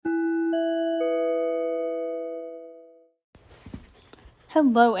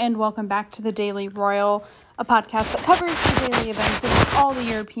Hello and welcome back to the Daily Royal, a podcast that covers the daily events of all the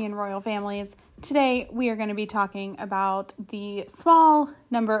European royal families. Today we are going to be talking about the small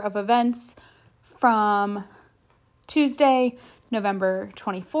number of events from Tuesday, November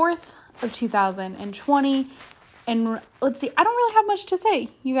 24th of 2020. And let's see, I don't really have much to say,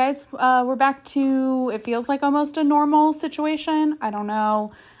 you guys. We're back to, it feels like almost a normal situation. I don't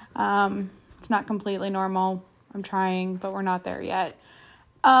know. It's not completely normal. I'm trying, but we're not there yet.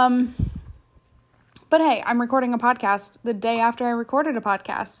 But hey, I'm recording a podcast the day after I recorded a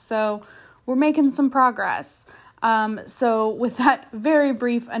podcast, so we're making some progress. So with that very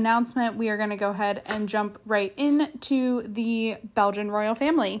brief announcement, we are going to go ahead and jump right into the Belgian royal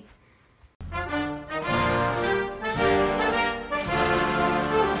family.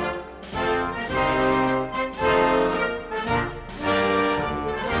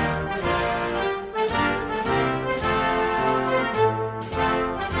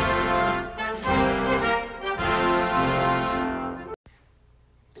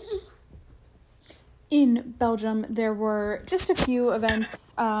 In Belgium, there were just a few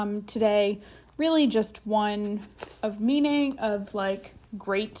events today, really just one of meaning, of like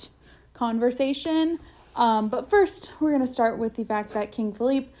great conversation. But first, we're going to start with the fact that King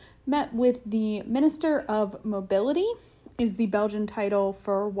Philippe met with the Minister of Mobility, is the Belgian title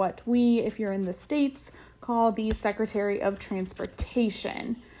for what we, if you're in the States, call the Secretary of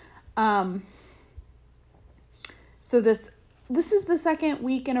Transportation. So this is the second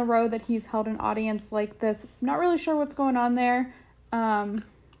week in a row that he's held an audience like this. Not really sure what's going on there.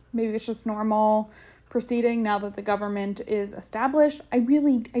 Maybe it's just normal proceeding now that the government is established. I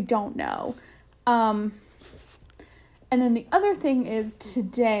don't know. And then the other thing is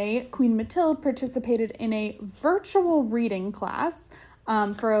today, Queen Mathilde participated in a virtual reading class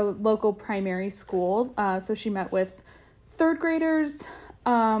for a local primary school. So she met with third graders,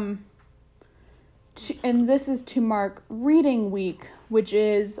 and this is to mark Reading Week, which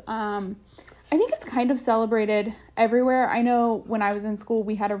is, I think it's kind of celebrated everywhere. I know when I was in school,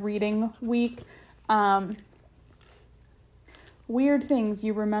 we had a reading week. Weird things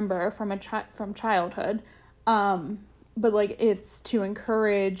you remember from from childhood. But like it's to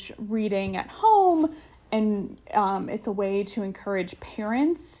encourage reading at home, and it's a way to encourage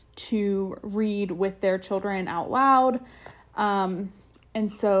parents to read with their children out loud. And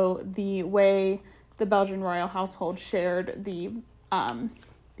so the way the Belgian royal household shared the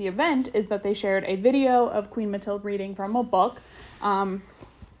event is that they shared a video of Queen Mathilde reading from a book.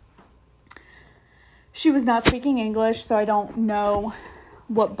 She was not speaking English, so I don't know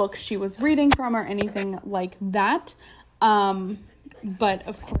what book she was reading from or anything like that. But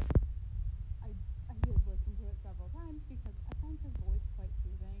of course, I did listen to it several times because I find her voice quite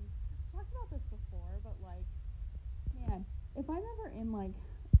soothing. I've talked about this before, but like, man, if I'm ever in like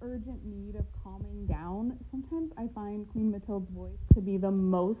urgent need of calming down, sometimes I find Queen Mathilde's voice to be the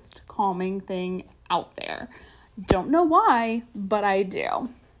most calming thing out there. Don't know why, but I do.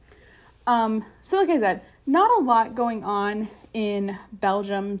 So like I said, not a lot going on in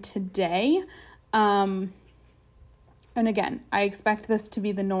Belgium today. And again, I expect this to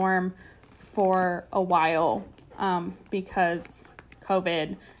be the norm for a while, because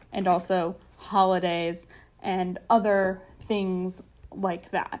COVID and also holidays and other things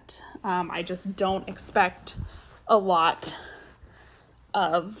like that. I just don't expect a lot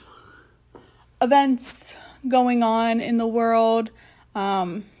of events going on in the world.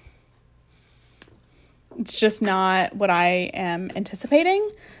 It's just not what I am anticipating.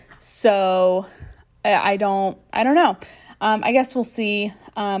 So I don't know. I guess we'll see.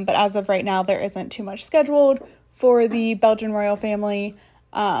 But as of right now, there isn't too much scheduled for the Belgian royal family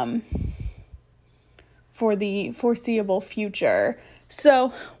for the foreseeable future.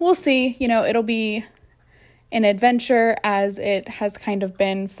 So we'll see. It'll be an adventure, as it has kind of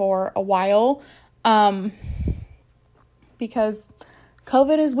been for a while, because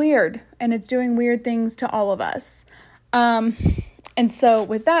COVID is weird and it's doing weird things to all of us. And so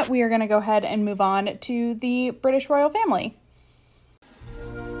with that, we are going to go ahead and move on to the British royal family.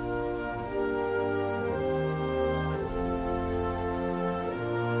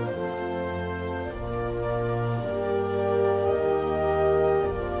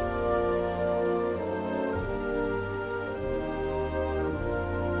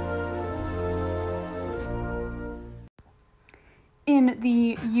 In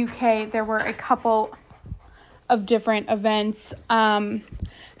the UK, there were a couple of different events.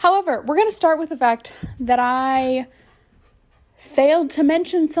 However, we're going to start with the fact that I failed to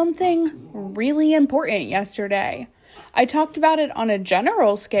mention something really important yesterday. I talked about it on a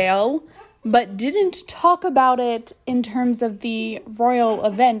general scale, but didn't talk about it in terms of the royal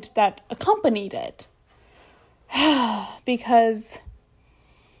event that accompanied it. Because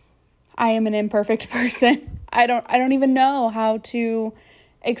I am an imperfect person. I don't even know how to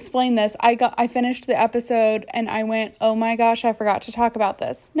explain this. I finished the episode and I went, oh my gosh, I forgot to talk about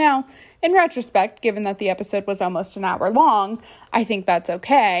this. Now, in retrospect, given that the episode was almost an hour long, I think that's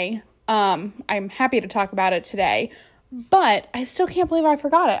okay. I'm happy to talk about it today, but I still can't believe I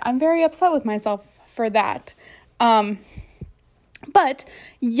forgot it. I'm very upset with myself for that. But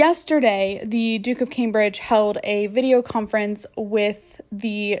yesterday, the Duke of Cambridge held a video conference with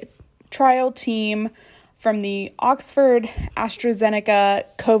the trial team from the Oxford AstraZeneca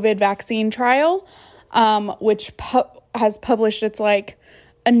COVID vaccine trial, which has published its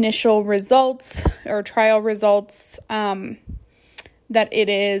initial results or trial results, that it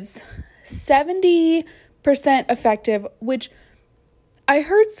is 70% effective, which I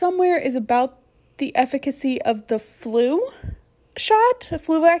heard somewhere is about the efficacy of the flu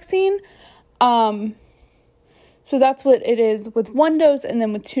vaccine. So that's what it is with one dose, and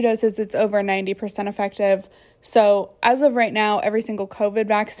then with 2 doses, it's over 90% effective. So as of right now, every single COVID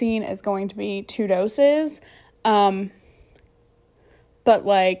vaccine is going to be 2 doses. But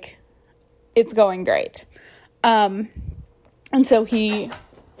it's going great. And so he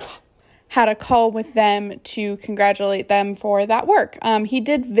had a call with them to congratulate them for that work. He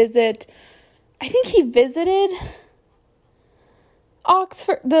did visit, I think he visited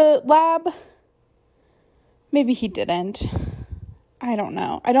Oxford, the lab. Maybe he didn't. I don't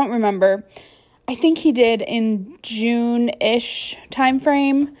know. I don't remember. I think he did in June-ish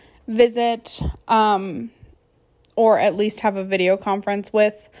timeframe visit, or at least have a video conference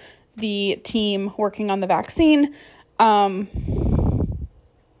with the team working on the vaccine,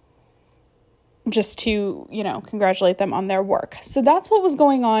 just to, congratulate them on their work. So that's what was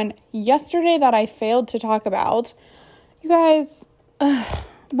going on yesterday that I failed to talk about. You guys,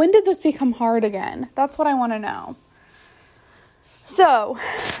 when did this become hard again? That's what I want to know. So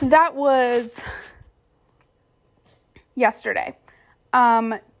that was yesterday.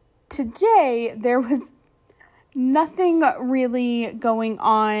 Today there was nothing really going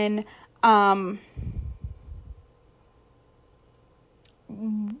on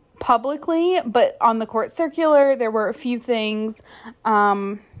publicly, but on the court circular there were a few things.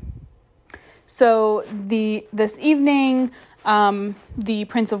 So this evening, the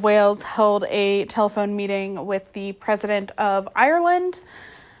Prince of Wales held a telephone meeting with the President of Ireland.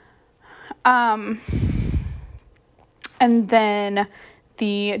 And then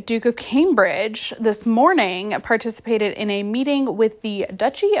the Duke of Cambridge this morning participated in a meeting with the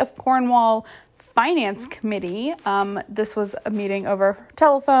Duchy of Cornwall Finance Committee. This was a meeting over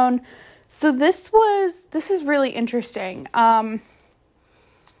telephone. So this is really interesting.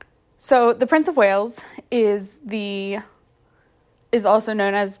 So the Prince of Wales is also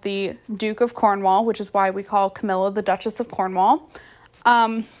known as the Duke of Cornwall, which is why we call Camilla the Duchess of Cornwall.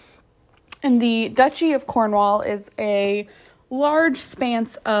 And the Duchy of Cornwall is a large span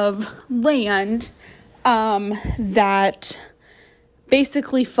of land that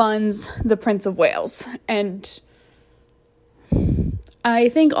basically funds the Prince of Wales. And I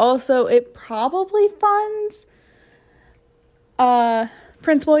think also it probably funds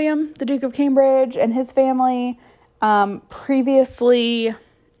Prince William, the Duke of Cambridge, and his family. Previously,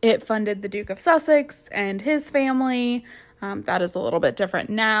 it funded the Duke of Sussex and his family. That is a little bit different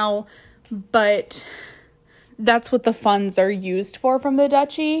now, but that's what the funds are used for from the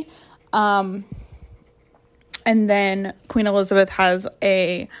duchy. And then Queen Elizabeth has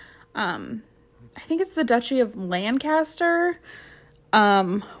I think it's the Duchy of Lancaster,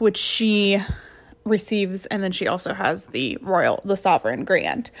 which she receives, and then she also has the sovereign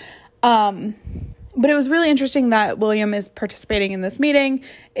grant. But it was really interesting that William is participating in this meeting.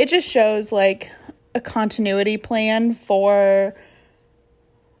 It just shows a continuity plan for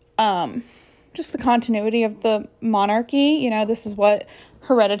just the continuity of the monarchy. This is what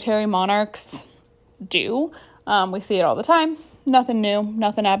hereditary monarchs do. We see it all the time. Nothing new,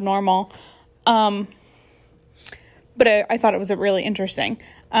 nothing abnormal. But I thought it was really interesting.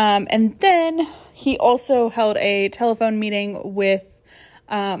 And then he also held a telephone meeting with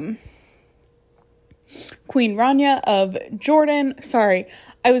Queen Rania of Jordan. Sorry,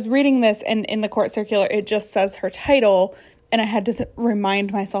 I was reading this, and in the court circular, it just says her title, and I had to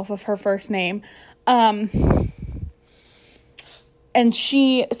remind myself of her first name. And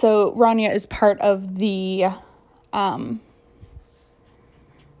so Rania is part of the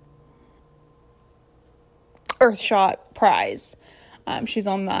Earthshot Prize. She's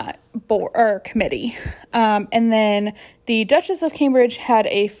on that board or committee. And then the Duchess of Cambridge had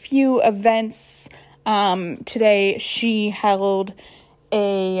a few events. Today she held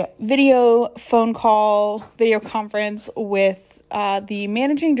a video conference with the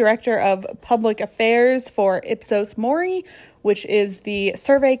managing director of public affairs for Ipsos Mori, which is the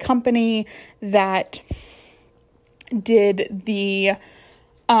survey company that did the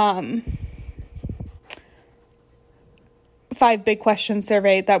 5 big question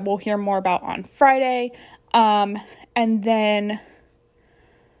survey that we'll hear more about on Friday. And then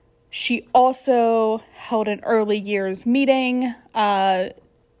she also held an early years meeting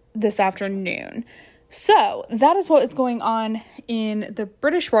this afternoon. So that is what is going on in the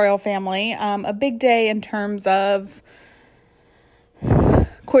British royal family. A big day in terms of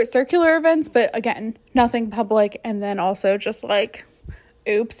court circular events, but again, nothing public. And then also just like,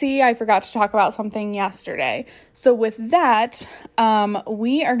 oopsie, I forgot to talk about something yesterday. So with that,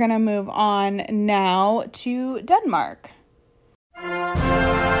 we are going to move on now to Denmark.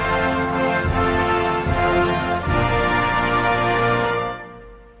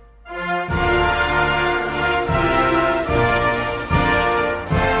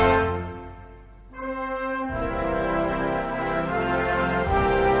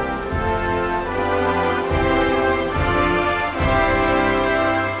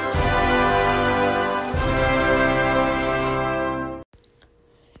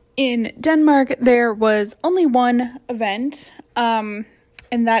 In Denmark, there was only one event, and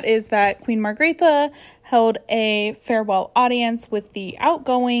that is that Queen Margrethe held a farewell audience with the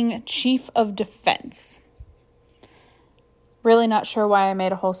outgoing Chief of Defense. Really not sure why I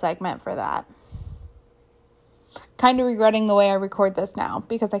made a whole segment for that. Kind of regretting the way I record this now,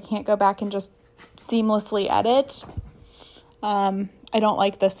 because I can't go back and just seamlessly edit. I don't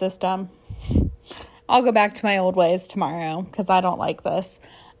like this system. I'll go back to my old ways tomorrow, because I don't like this.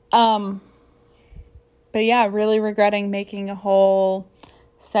 But yeah, really regretting making a whole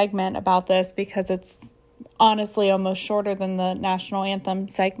segment about this because it's honestly almost shorter than the national anthem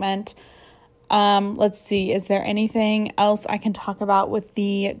segment. Let's see, is there anything else I can talk about with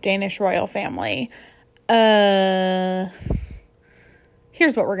the Danish royal family? Here's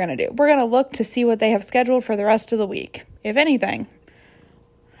what we're going to do. We're going to look to see what they have scheduled for the rest of the week, if anything.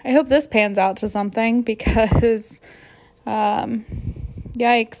 I hope this pans out to something because,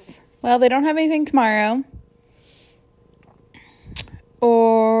 yikes. Well, they don't have anything tomorrow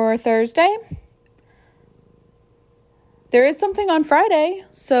or Thursday. There is something on Friday,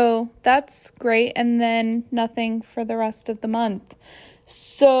 so that's great. And then nothing for the rest of the month.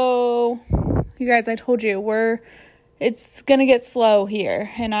 So, you guys, I told you, it's going to get slow here.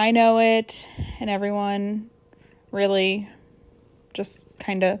 And I know it, and everyone really just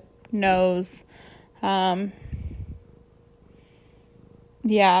kind of knows.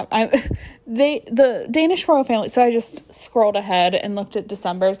 The Danish royal family, so I just scrolled ahead and looked at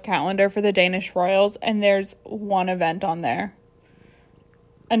December's calendar for the Danish royals, and there's one event on there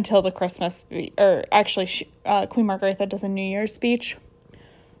until the Christmas speech, or actually, Queen Margrethe does a New Year's speech.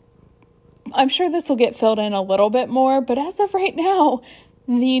 I'm sure this will get filled in a little bit more, but as of right now,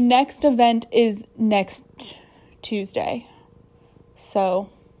 the next event is next Tuesday. So,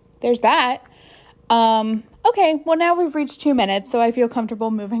 there's that. Okay, well now we've reached 2 minutes, so I feel comfortable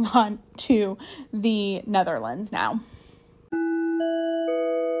moving on to the Netherlands now.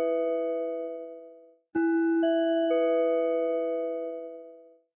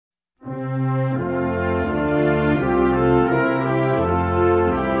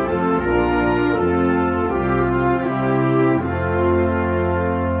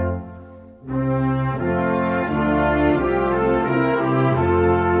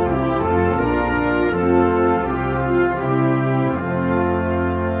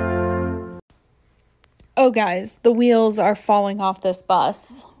 Oh, guys, the wheels are falling off this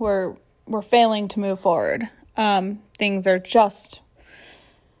bus. We're failing to move forward. Things are just,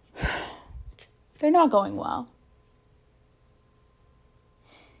 they're not going well.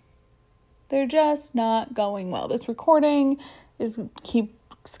 They're just not going well. This recording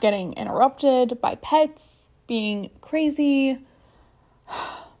keeps getting interrupted by pets being crazy.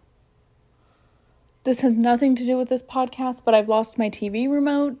 This has nothing to do with this podcast, but I've lost my TV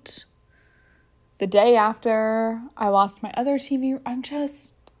remote. The day after I lost my other TV,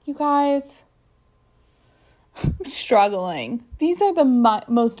 you guys, I'm struggling. These are the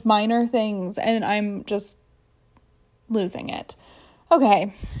most minor things, and I'm just losing it.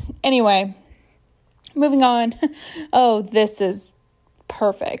 Okay, anyway, moving on. Oh, this is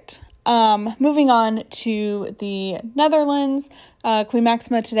perfect. Moving on to the Netherlands, Queen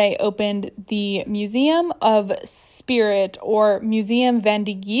Maxima today opened the Museum of Spirit, or Museum van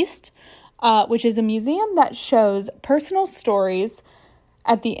de Geest, which is a museum that shows personal stories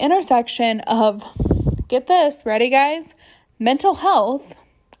at the intersection of, get this, ready guys, mental health,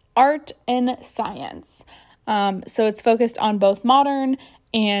 art, and science. So it's focused on both modern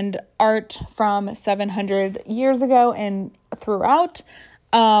and art from 700 years ago and throughout.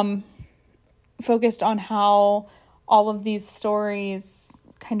 Focused on how all of these stories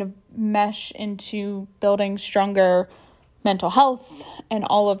kind of mesh into building stronger mental health and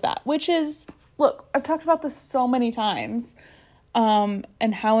all of that, which is, look, I've talked about this so many times,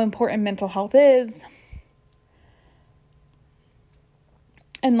 and how important mental health is.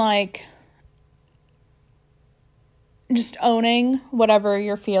 And like, just owning whatever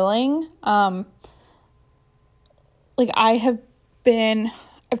you're feeling. I've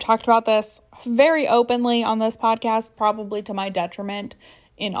talked about this very openly on this podcast, probably to my detriment,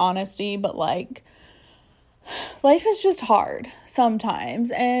 in honesty, but like, life is just hard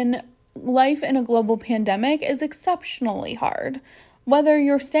sometimes, and life in a global pandemic is exceptionally hard, whether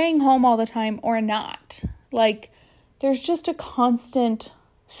you're staying home all the time or not. Like, there's just a constant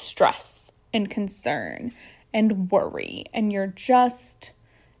stress and concern and worry, and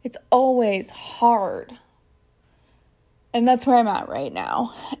it's always hard. And that's where I'm at right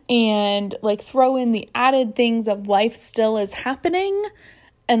now. And like, throw in the added things of life still is happening,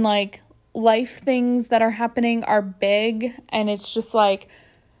 and like, life things that are happening are big, and it's just like,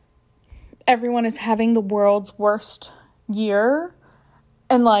 everyone is having the world's worst year,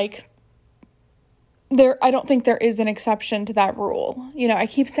 and like, I don't think there is an exception to that rule. You know, I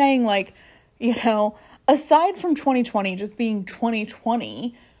keep saying like, you know, aside from 2020 just being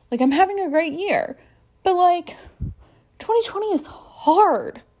 2020, like, I'm having a great year, but like, 2020 is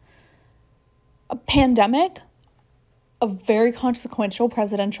hard. A pandemic, a very consequential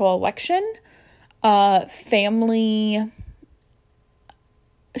presidential election, family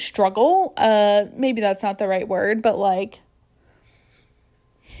struggle, maybe that's not the right word, but like,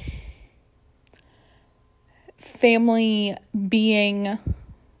 family being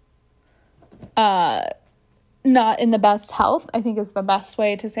not in the best health, I think is the best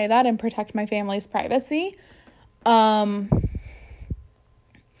way to say that, and protect my family's privacy.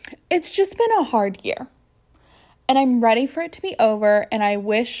 It's just been a hard year, and I'm ready for it to be over. And I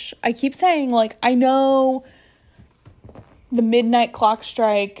keep saying, like, I know the midnight clock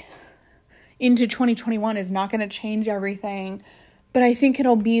strike into 2021 is not going to change everything, but I think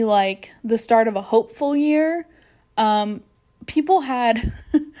it'll be like the start of a hopeful year. People had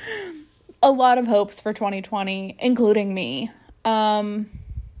a lot of hopes for 2020, including me.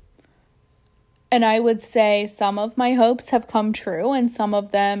 And I would say some of my hopes have come true and some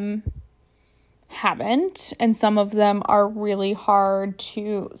of them haven't. And some of them are really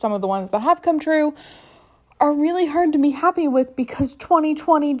some of the ones that have come true are really hard to be happy with, because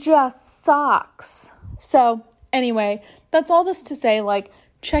 2020 just sucks. So anyway, that's all this to say, like,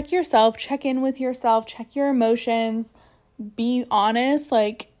 check yourself, check in with yourself, check your emotions, be honest.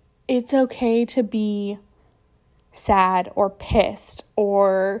 Like, it's okay to be sad or pissed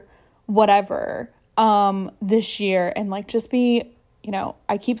or whatever this year, and like, just be, you know,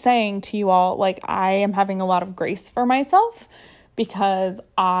 I keep saying to you all, like, I am having a lot of grace for myself because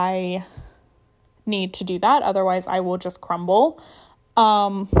I need to do that, otherwise I will just crumble.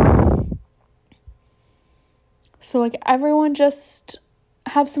 So like, everyone just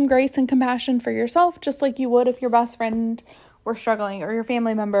have some grace and compassion for yourself, just like you would if your best friend were struggling, or your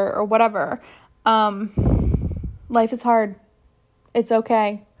family member, or whatever. Life is hard. It's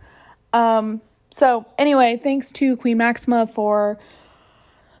okay. So anyway, thanks to Queen Maxima for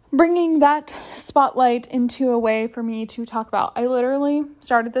bringing that spotlight into a way for me to talk about. I literally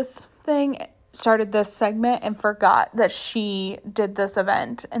started this segment and forgot that she did this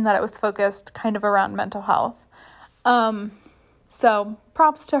event and that it was focused kind of around mental health. So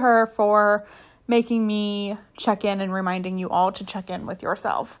props to her for making me check in and reminding you all to check in with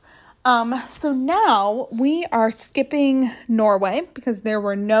yourself. So now we are skipping Norway because there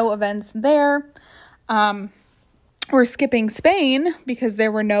were no events there. We're skipping Spain because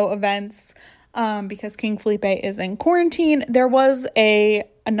there were no events, because King Felipe is in quarantine. There was an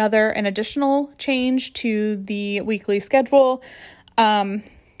additional change to the weekly schedule.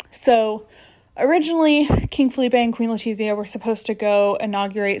 So originally King Felipe and Queen Letizia were supposed to go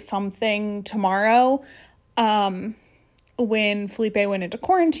inaugurate something tomorrow. When Felipe went into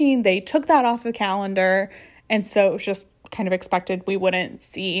quarantine, they took that off the calendar, and so it was just kind of expected we wouldn't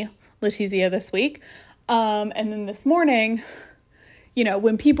see Letizia this week. And then this morning,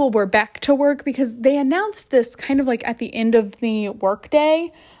 when people were back to work, because they announced this kind of like at the end of the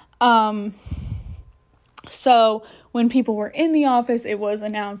workday. So when people were in the office, it was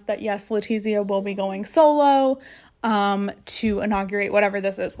announced that yes, Letizia will be going solo, to inaugurate whatever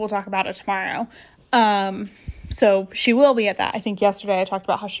this is. We'll talk about it tomorrow. So she will be at that. I think yesterday I talked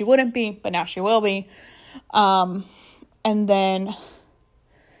about how she wouldn't be, but now she will be. And then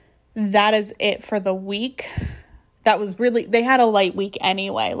that is it for the week. That was really, they had a light week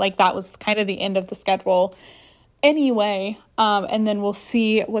anyway. Like that was kind of the end of the schedule anyway. And then we'll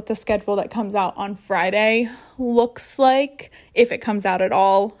see what the schedule that comes out on Friday looks like, if it comes out at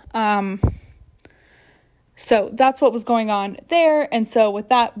all. So that's what was going on there. And so with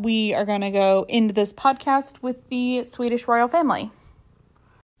that, we are going to go into this podcast with the Swedish royal family.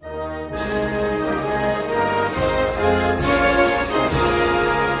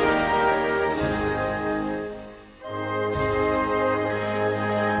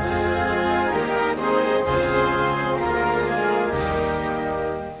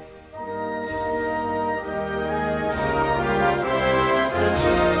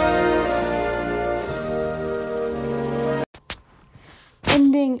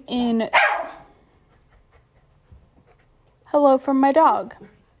 Ending in hello from my dog.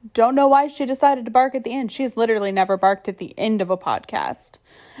 Don't know why she decided to bark at the end. She's literally never barked at the end of a podcast.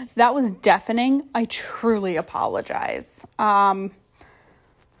 That was deafening. I truly apologize. Wow.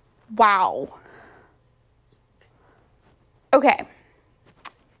 Okay.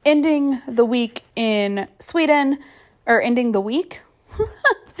 Ending the week in Sweden, or ending the week.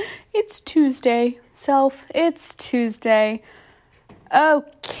 It's Tuesday, self. It's Tuesday.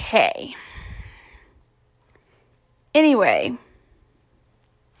 Okay. Anyway,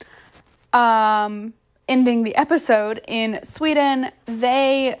 ending the episode in Sweden,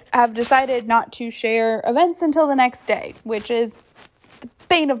 they have decided not to share events until the next day, which is the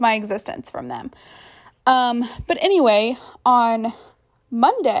bane of my existence from them. But anyway, on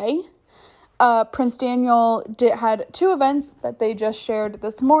Monday, Prince Daniel had two events that they just shared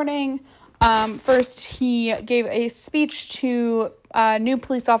this morning. First, he gave a speech to new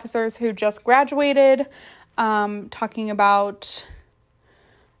police officers who just graduated, talking about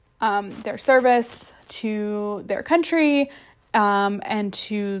their service to their country and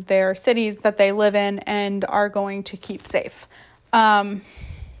to their cities that they live in and are going to keep safe. And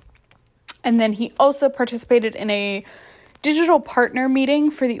then he also participated in a digital partner meeting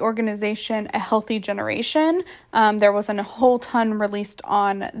for the organization A Healthy Generation. There wasn't a whole ton released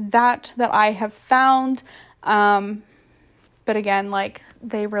on that I have found. But again, like,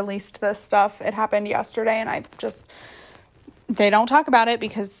 they released this stuff. It happened yesterday, and they don't talk about it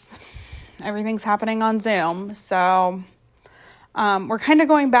because everything's happening on Zoom. So, we're kind of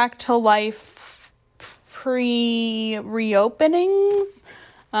going back to life pre-reopenings.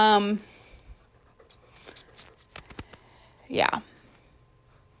 Yeah.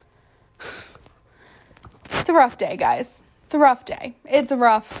 It's a rough day, guys. It's a rough day.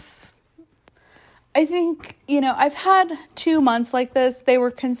 I think, I've had 2 months like this. They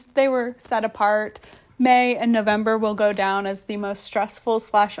were set apart. May and November will go down as the most stressful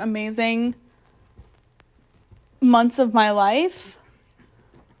 / amazing months of my life.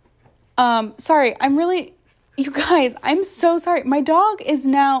 Sorry, you guys, I'm so sorry. My dog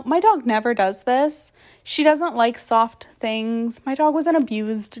never does this. She doesn't like soft things. My dog was an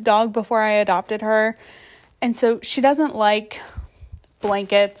abused dog before I adopted her. And so she doesn't like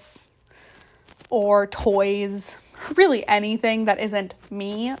blankets or toys, really anything that isn't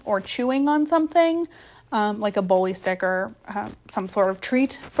me or chewing on something, like a bully stick or some sort of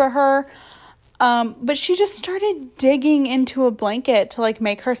treat for her. But she just started digging into a blanket to like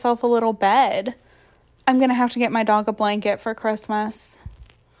make herself a little bed. I'm going to have to get my dog a blanket for Christmas.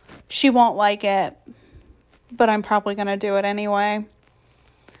 She won't like it, but I'm probably going to do it anyway.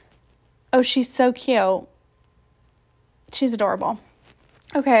 Oh, she's so cute. She's adorable.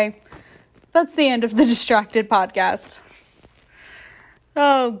 Okay. That's the end of the Distracted podcast.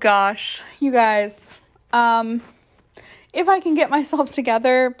 Oh gosh, you guys. If I can get myself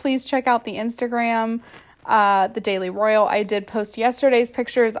together, please check out the Instagram, the Daily Royal. I did post yesterday's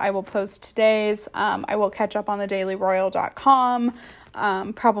pictures. I will post today's. I will catch up on the dailyroyal.com,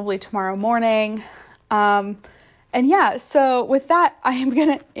 probably tomorrow morning. And yeah, so with that, I am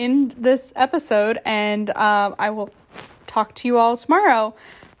going to end this episode, and I will talk to you all tomorrow.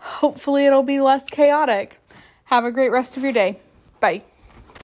 Hopefully it'll be less chaotic. Have a great rest of your day. Bye.